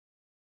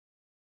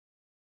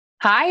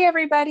Hi,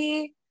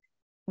 everybody.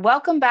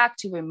 Welcome back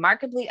to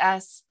Remarkably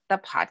Us, the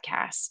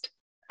podcast.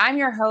 I'm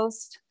your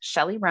host,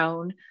 Shelly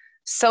Roan,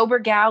 sober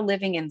gal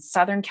living in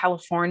Southern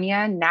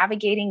California,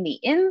 navigating the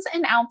ins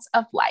and outs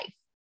of life.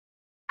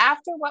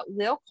 After what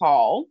we'll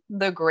call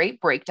the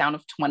great breakdown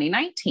of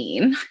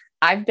 2019,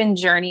 I've been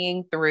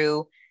journeying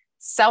through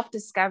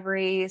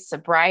self-discovery,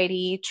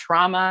 sobriety,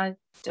 trauma,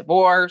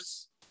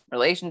 divorce,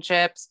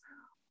 relationships,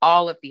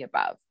 all of the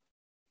above.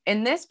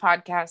 In this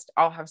podcast,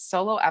 I'll have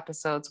solo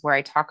episodes where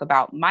I talk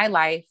about my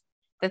life,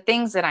 the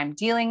things that I'm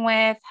dealing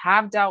with,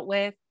 have dealt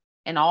with,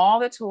 and all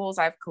the tools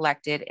I've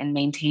collected in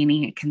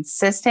maintaining a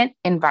consistent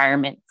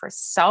environment for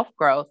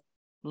self-growth,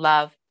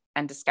 love,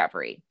 and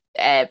discovery.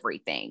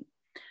 Everything.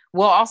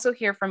 We'll also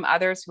hear from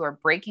others who are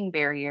breaking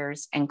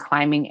barriers and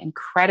climbing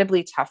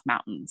incredibly tough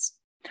mountains,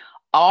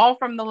 all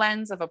from the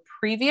lens of a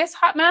previous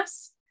hot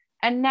mess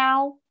and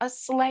now a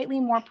slightly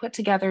more put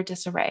together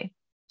disarray.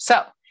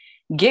 So,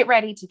 get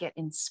ready to get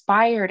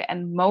inspired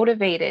and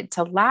motivated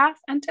to laugh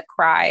and to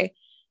cry,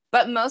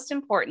 but most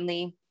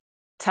importantly,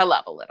 to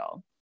love a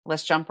little.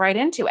 Let's jump right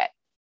into it.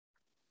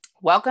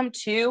 Welcome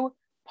to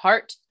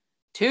part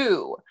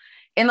 2.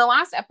 In the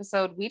last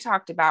episode, we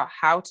talked about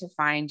how to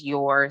find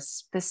your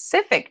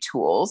specific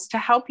tools to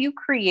help you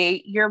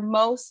create your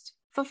most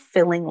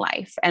fulfilling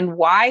life and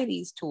why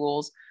these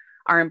tools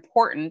are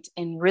important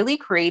in really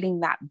creating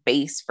that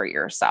base for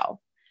yourself.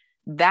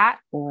 That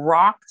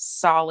rock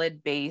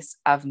solid base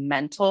of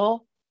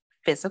mental,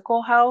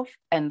 physical health,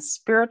 and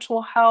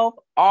spiritual health,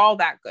 all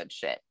that good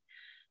shit.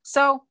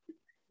 So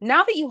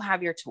now that you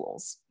have your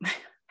tools,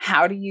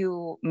 how do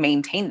you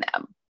maintain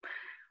them?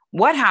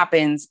 What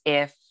happens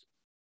if,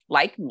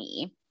 like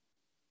me,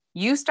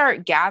 you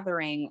start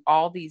gathering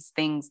all these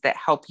things that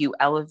help you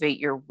elevate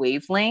your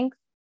wavelength,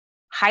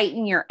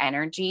 heighten your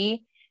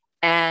energy,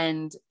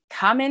 and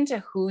come into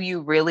who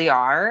you really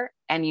are,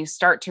 and you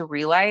start to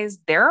realize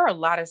there are a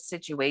lot of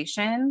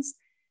situations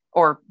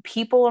or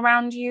people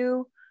around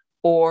you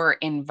or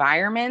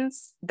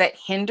environments that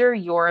hinder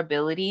your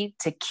ability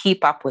to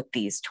keep up with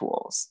these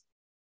tools.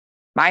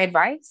 My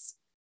advice,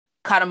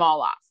 cut them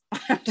all off.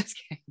 I'm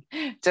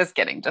just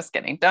kidding. Just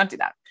kidding. Don't do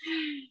that.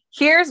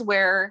 Here's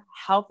where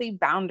healthy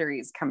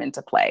boundaries come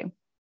into play.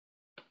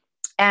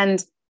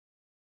 And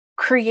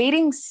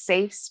creating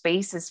safe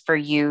spaces for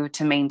you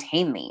to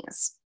maintain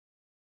these.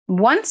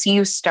 Once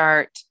you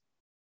start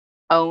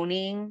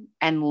owning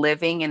and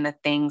living in the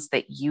things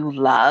that you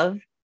love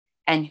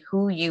and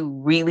who you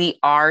really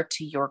are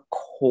to your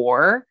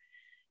core,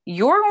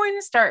 you're going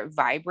to start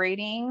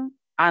vibrating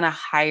on a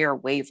higher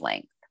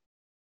wavelength.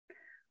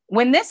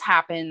 When this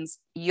happens,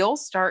 you'll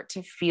start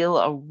to feel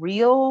a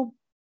real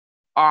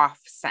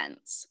off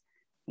sense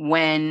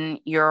when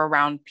you're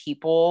around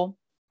people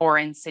or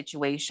in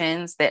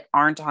situations that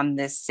aren't on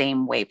this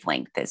same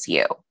wavelength as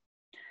you.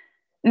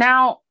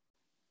 Now,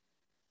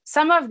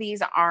 some of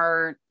these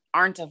aren't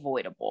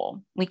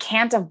avoidable. We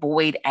can't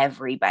avoid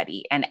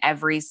everybody and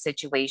every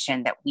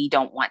situation that we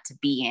don't want to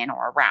be in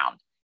or around.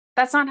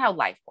 That's not how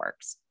life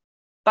works.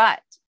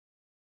 But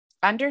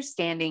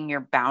understanding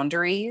your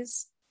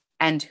boundaries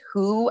and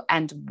who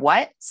and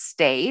what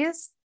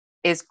stays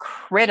is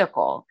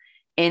critical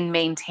in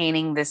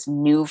maintaining this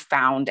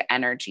newfound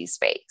energy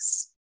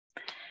space.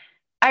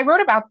 I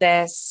wrote about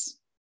this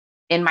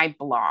in my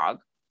blog.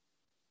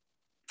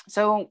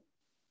 So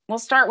we'll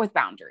start with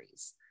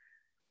boundaries.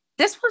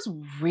 This was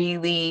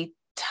really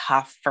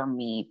tough for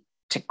me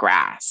to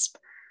grasp.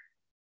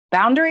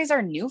 Boundaries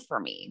are new for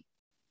me.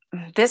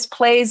 This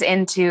plays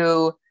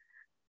into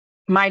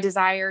my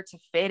desire to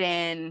fit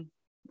in,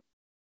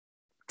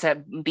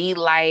 to be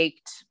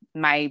liked,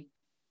 my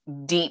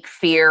deep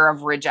fear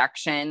of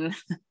rejection.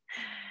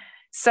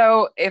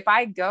 So if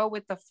I go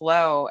with the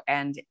flow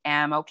and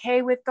am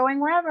okay with going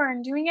wherever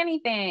and doing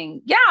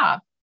anything, yeah,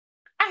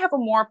 I have a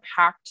more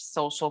packed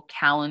social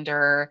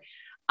calendar.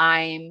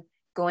 I'm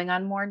going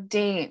on more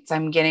dates.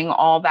 I'm getting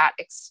all that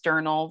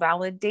external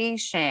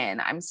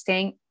validation. I'm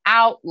staying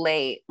out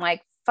late.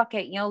 Like, fuck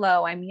it,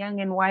 YOLO. I'm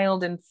young and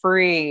wild and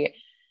free.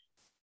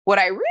 What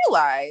I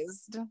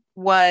realized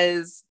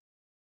was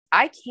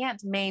I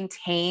can't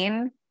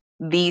maintain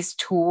these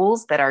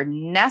tools that are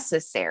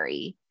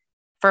necessary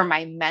for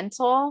my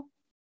mental,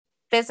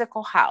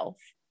 physical health,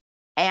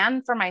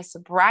 and for my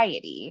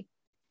sobriety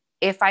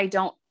if I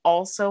don't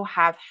also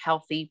have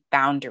healthy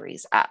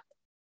boundaries up.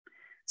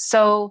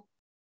 So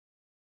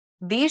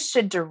these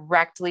should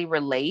directly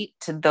relate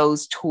to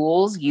those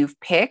tools you've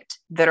picked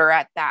that are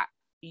at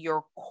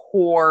your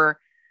core,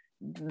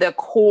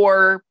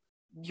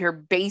 your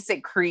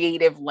basic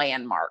creative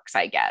landmarks,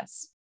 I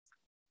guess.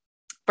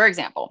 For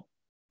example,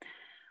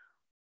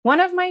 one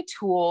of my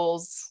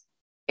tools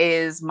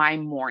is my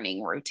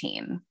morning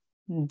routine.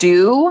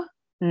 Do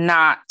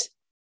not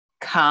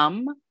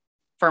come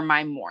for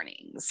my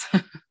mornings.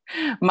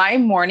 My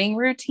morning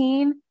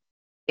routine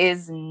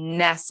is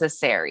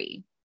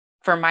necessary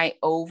for my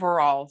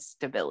overall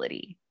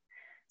stability.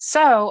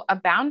 So a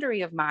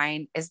boundary of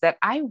mine is that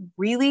I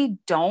really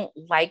don't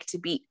like to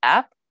be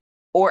up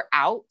or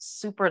out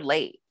super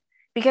late.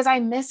 because I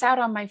miss out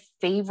on my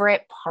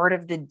favorite part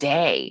of the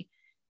day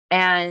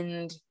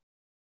and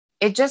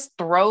it just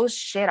throws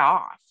shit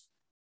off.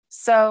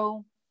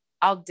 So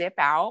I'll dip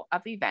out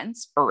of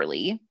events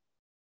early,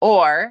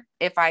 or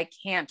if I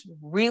can't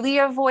really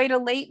avoid a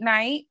late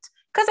night,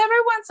 because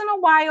every once in a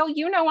while,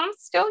 I'm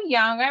still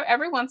young.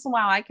 Every once in a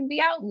while, I can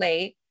be out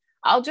late.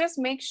 I'll just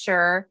make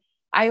sure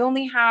I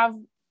only have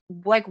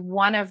like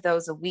one of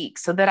those a week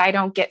so that I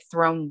don't get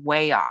thrown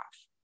way off.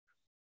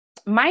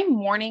 My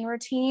morning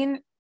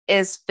routine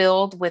is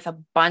filled with a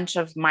bunch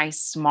of my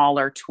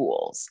smaller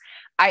tools.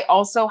 I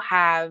also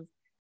have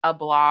a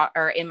blog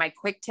or in my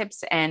quick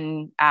tips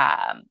and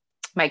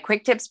my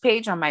quick tips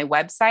page on my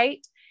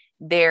website.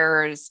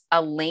 There's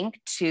a link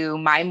to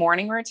my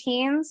morning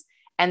routines.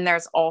 And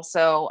there's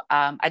also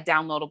a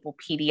downloadable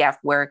PDF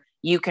where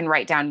you can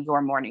write down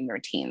your morning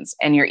routines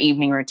and your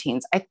evening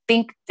routines. I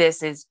think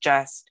this is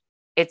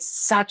it's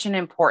such an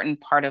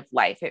important part of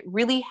life. It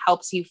really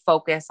helps you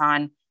focus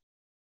on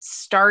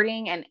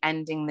starting and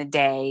ending the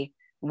day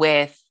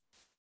with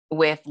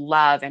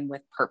love and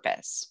with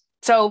purpose.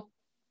 So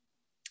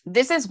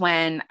this is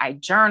when I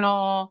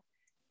journal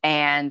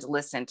and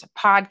listen to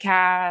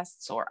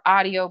podcasts or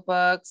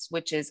audiobooks,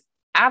 which is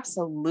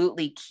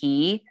absolutely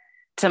key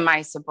to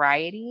my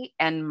sobriety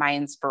and my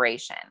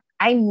inspiration.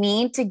 I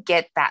need to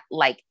get that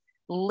like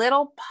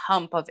little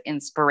pump of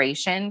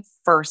inspiration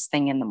first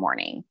thing in the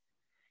morning.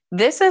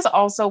 This is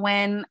also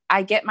when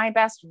I get my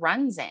best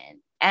runs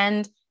in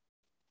and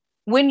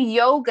when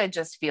yoga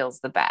just feels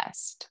the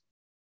best.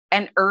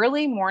 And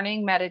early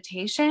morning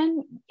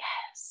meditation,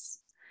 yes.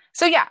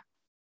 So yeah,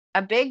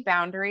 a big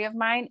boundary of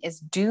mine is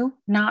do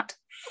not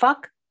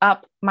fuck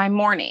up my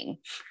morning.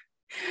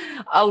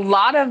 A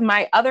lot of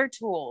my other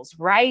tools,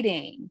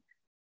 writing,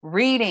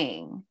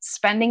 reading,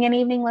 spending an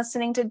evening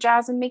listening to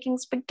jazz and making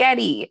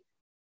spaghetti,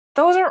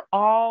 those are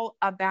all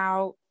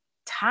about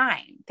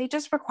time. They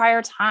just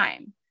require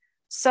time.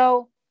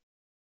 So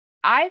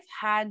I've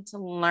had to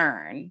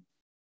learn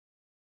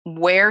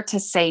where to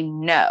say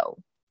no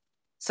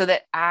so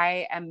that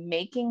I am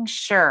making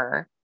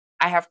sure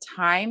I have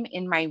time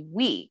in my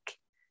week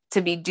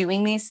to be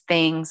doing these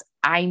things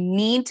I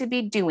need to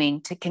be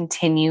doing to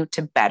continue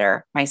to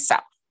better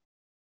myself.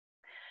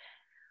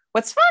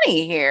 What's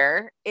funny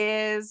here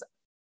is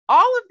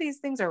all of these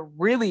things are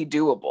really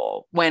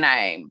doable when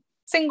I'm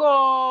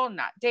single,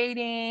 not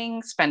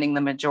dating, spending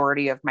the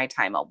majority of my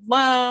time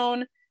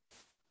alone.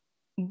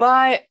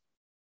 But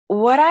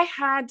what I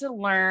had to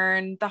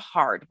learn the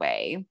hard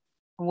way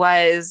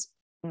was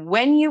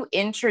when you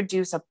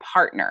introduce a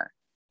partner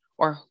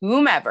or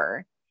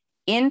whomever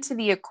into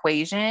the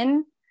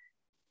equation,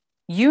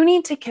 you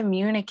need to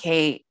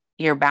communicate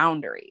your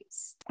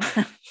boundaries.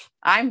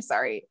 I'm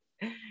sorry.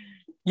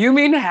 You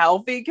mean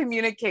healthy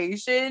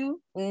communication?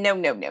 No,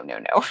 no, no, no,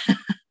 no.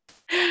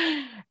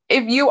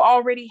 If you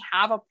already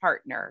have a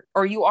partner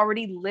or you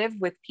already live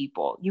with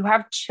people, you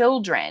have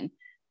children,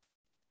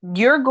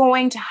 you're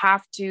going to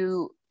have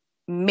to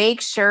make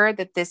sure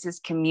that this is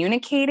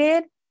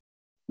communicated,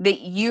 that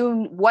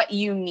what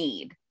you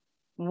need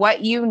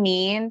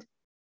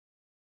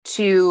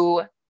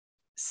to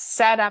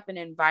set up an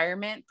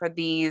environment for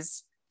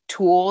these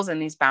tools and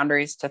these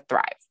boundaries to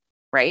thrive,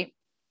 right?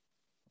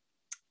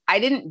 I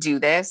didn't do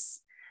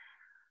this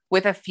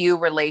with a few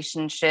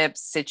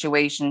relationships,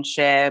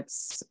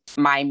 situationships,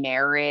 my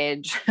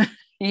marriage,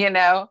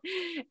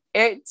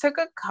 it took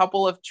a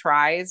couple of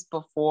tries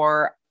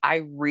before I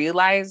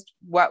realized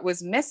what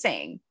was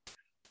missing.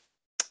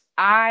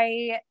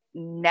 I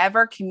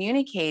never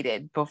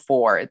communicated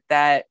before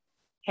that,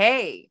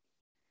 hey,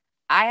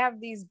 I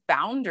have these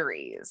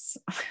boundaries.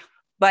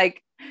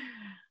 Like,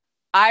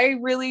 I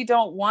really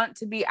don't want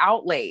to be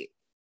out late.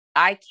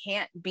 I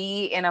can't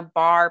be in a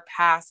bar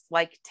past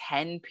like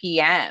 10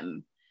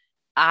 p.m.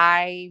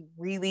 I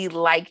really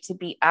like to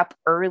be up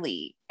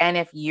early. And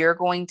if you're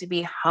going to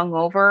be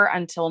hungover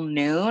until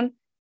noon,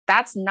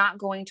 that's not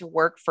going to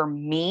work for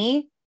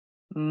me,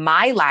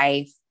 my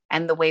life,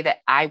 and the way that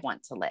I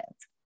want to live.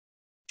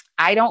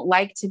 I don't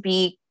like to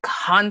be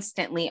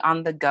constantly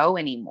on the go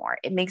anymore.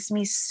 It makes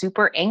me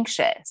super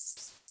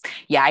anxious.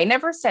 Yeah, I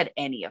never said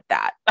any of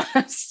that.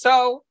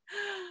 So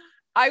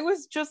I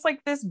was just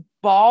like this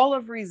ball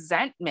of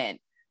resentment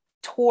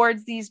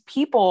towards these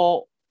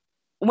people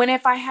when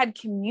if I had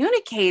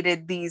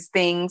communicated these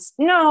things,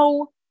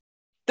 no,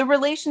 the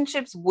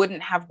relationships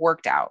wouldn't have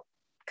worked out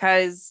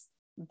because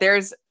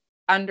there's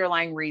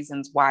underlying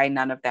reasons why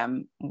none of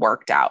them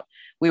worked out.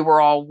 We were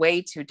all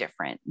way too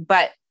different,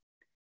 but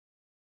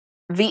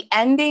the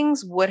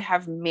endings would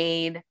have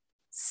made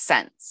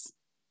sense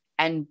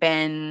and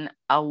been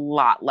a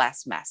lot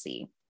less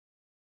messy.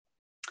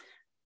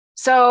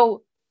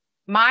 So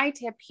my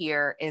tip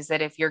here is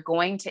that if you're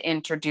going to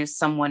introduce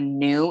someone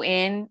new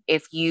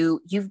if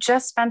you've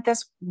just spent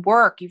this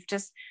work, you've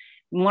just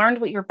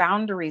learned what your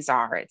boundaries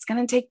are, it's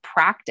going to take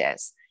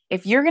practice.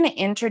 If you're going to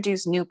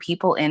introduce new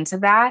people into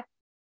that,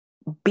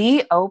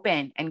 be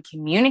open and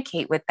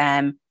communicate with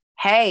them.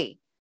 Hey,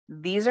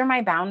 these are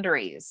my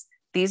boundaries.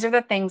 These are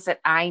the things that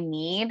I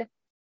need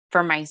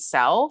for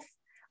myself.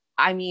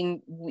 I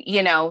mean,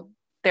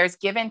 there's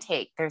give and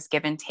take. There's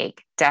give and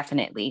take,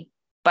 definitely.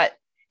 But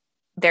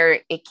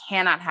it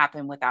cannot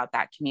happen without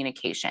that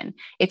communication.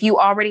 If you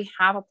already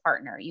have a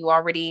partner, you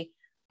already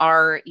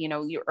are,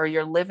 or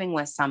you're living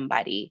with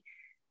somebody,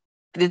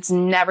 it's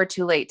never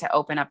too late to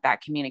open up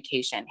that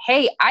communication.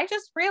 Hey, I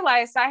just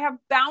realized I have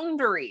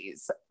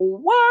boundaries.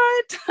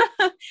 What?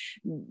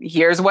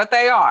 Here's what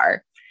they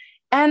are.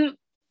 And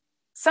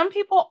some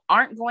people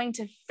aren't going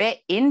to fit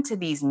into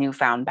these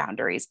newfound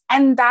boundaries,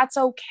 and that's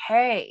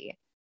okay.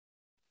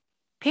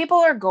 People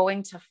are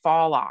going to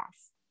fall off.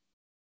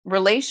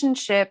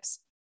 Relationships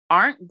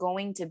aren't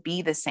going to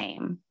be the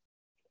same,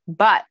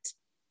 but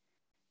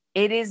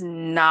it is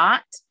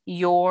not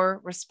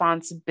your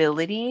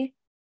responsibility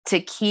to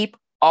keep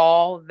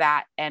all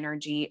that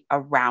energy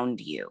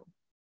around you.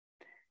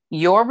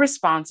 You're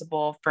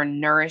responsible for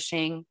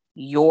nourishing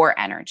your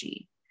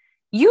energy.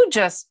 You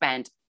just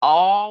spent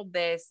all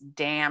this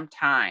damn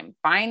time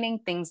finding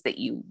things that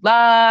you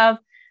love,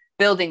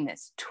 building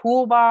this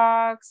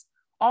toolbox,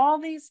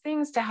 all these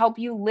things to help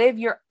you live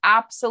your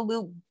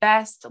absolute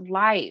best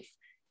life.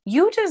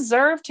 You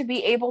deserve to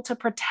be able to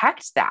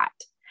protect that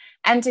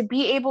and to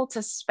be able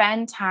to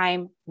spend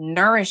time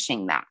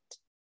nourishing that.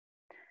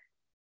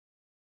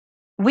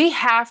 We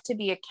have to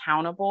be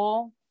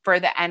accountable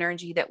for the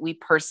energy that we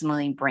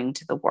personally bring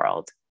to the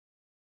world.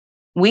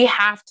 We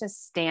have to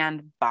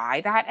stand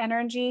by that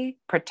energy,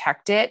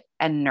 protect it,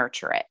 and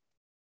nurture it.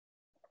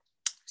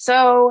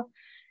 So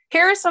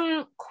here are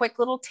some quick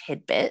little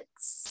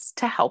tidbits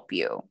to help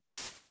you.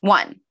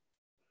 1,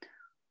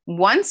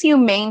 once you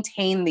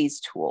maintain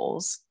these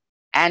tools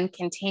and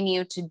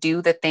continue to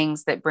do the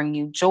things that bring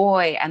you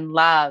joy and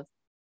love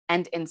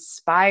and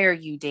inspire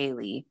you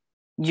daily,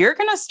 you're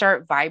going to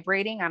start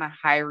vibrating on a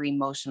higher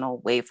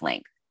emotional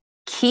wavelength.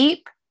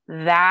 Keep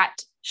that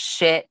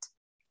shit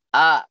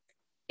up.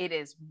 It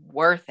is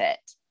worth it.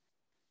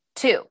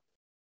 2,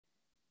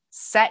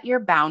 set your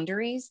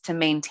boundaries to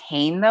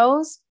maintain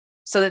those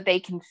so that they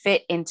can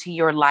fit into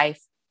your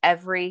life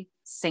every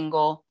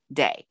single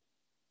day.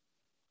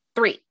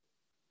 3,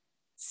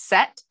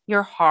 set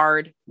your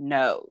hard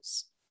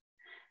no's.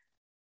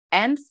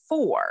 And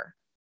 4,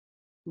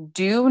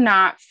 do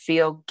not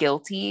feel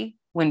guilty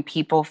when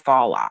people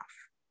fall off.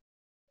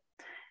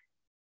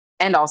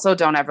 And also,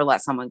 don't ever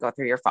let someone go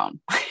through your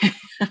phone.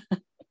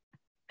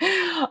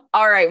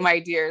 All right, my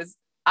dears,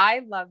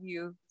 I love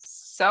you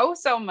so,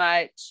 so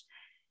much.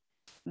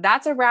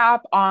 That's a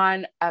wrap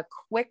on a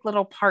quick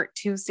little part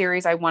 2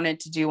 series I wanted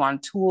to do on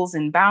tools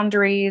and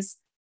boundaries.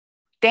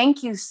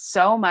 Thank you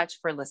so much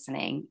for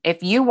listening.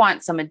 If you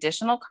want some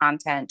additional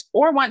content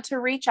or want to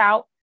reach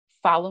out,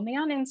 follow me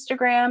on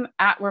Instagram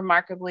at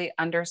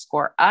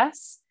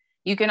remarkably_us.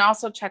 You can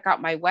also check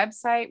out my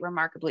website,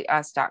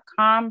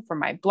 remarkablyus.com, for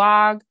my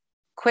blog,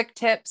 quick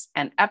tips,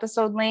 and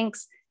episode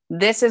links.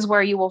 This is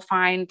where you will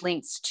find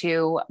links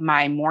to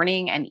my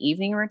morning and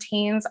evening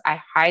routines. I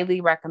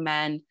highly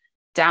recommend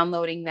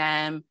downloading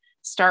them.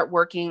 Start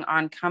working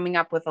on coming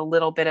up with a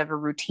little bit of a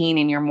routine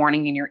in your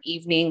morning and your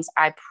evenings.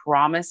 I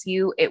promise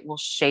you it will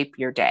shape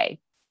your day.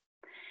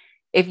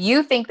 If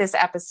you think this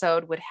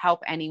episode would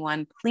help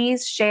anyone,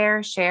 please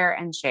share,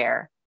 and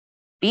share.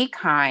 Be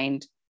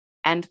kind,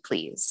 and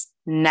please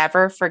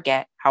never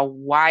forget how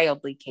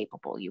wildly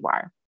capable you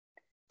are.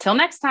 Till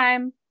next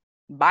time,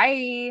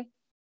 bye.